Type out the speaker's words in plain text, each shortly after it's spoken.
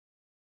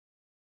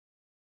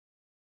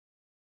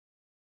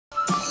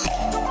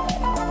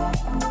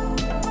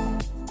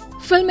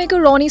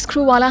Filmmaker Ronnie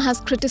Screwvala has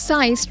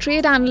criticized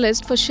trade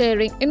analysts for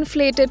sharing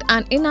inflated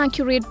and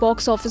inaccurate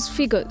box office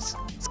figures.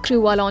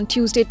 Screwvala on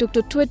Tuesday took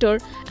to Twitter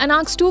and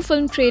asked two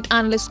film trade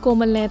analysts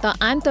Komal Mehta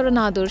and Taran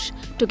Adarsh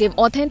to give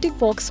authentic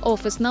box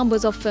office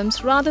numbers of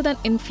films rather than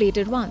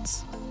inflated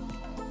ones.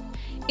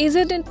 Is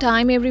it in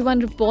time everyone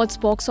reports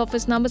box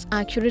office numbers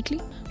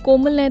accurately?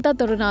 Komal Mehta,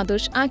 Taran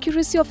Adarsh,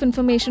 accuracy of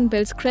information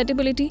builds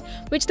credibility,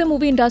 which the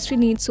movie industry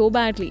needs so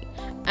badly.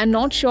 And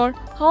not sure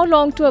how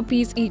long to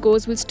appease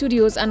egos will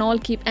studios and all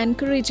keep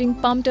encouraging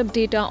pumped up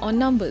data on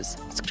numbers,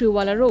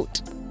 Screwvala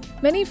wrote.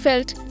 Many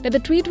felt that the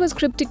tweet was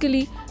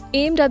cryptically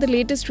aimed at the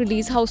latest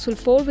release Houseful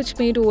 4, which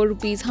made over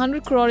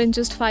 ₹100 crore in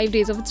just 5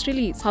 days of its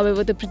release.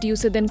 However, the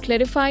producer then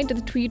clarified that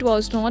the tweet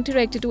was not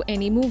directed to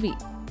any movie.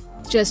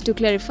 Just to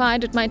clarify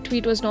that my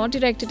tweet was not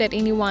directed at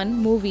any one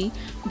movie,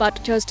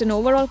 but just an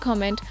overall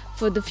comment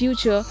for the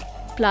future.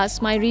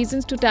 Plus, my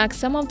reasons to tag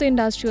some of the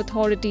industry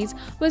authorities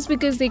was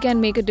because they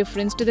can make a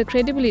difference to the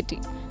credibility.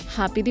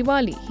 Happy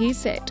Diwali, he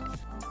said.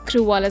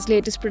 Screwvala's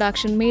latest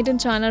production, Made in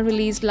China,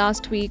 released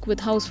last week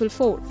with Houseful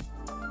 4.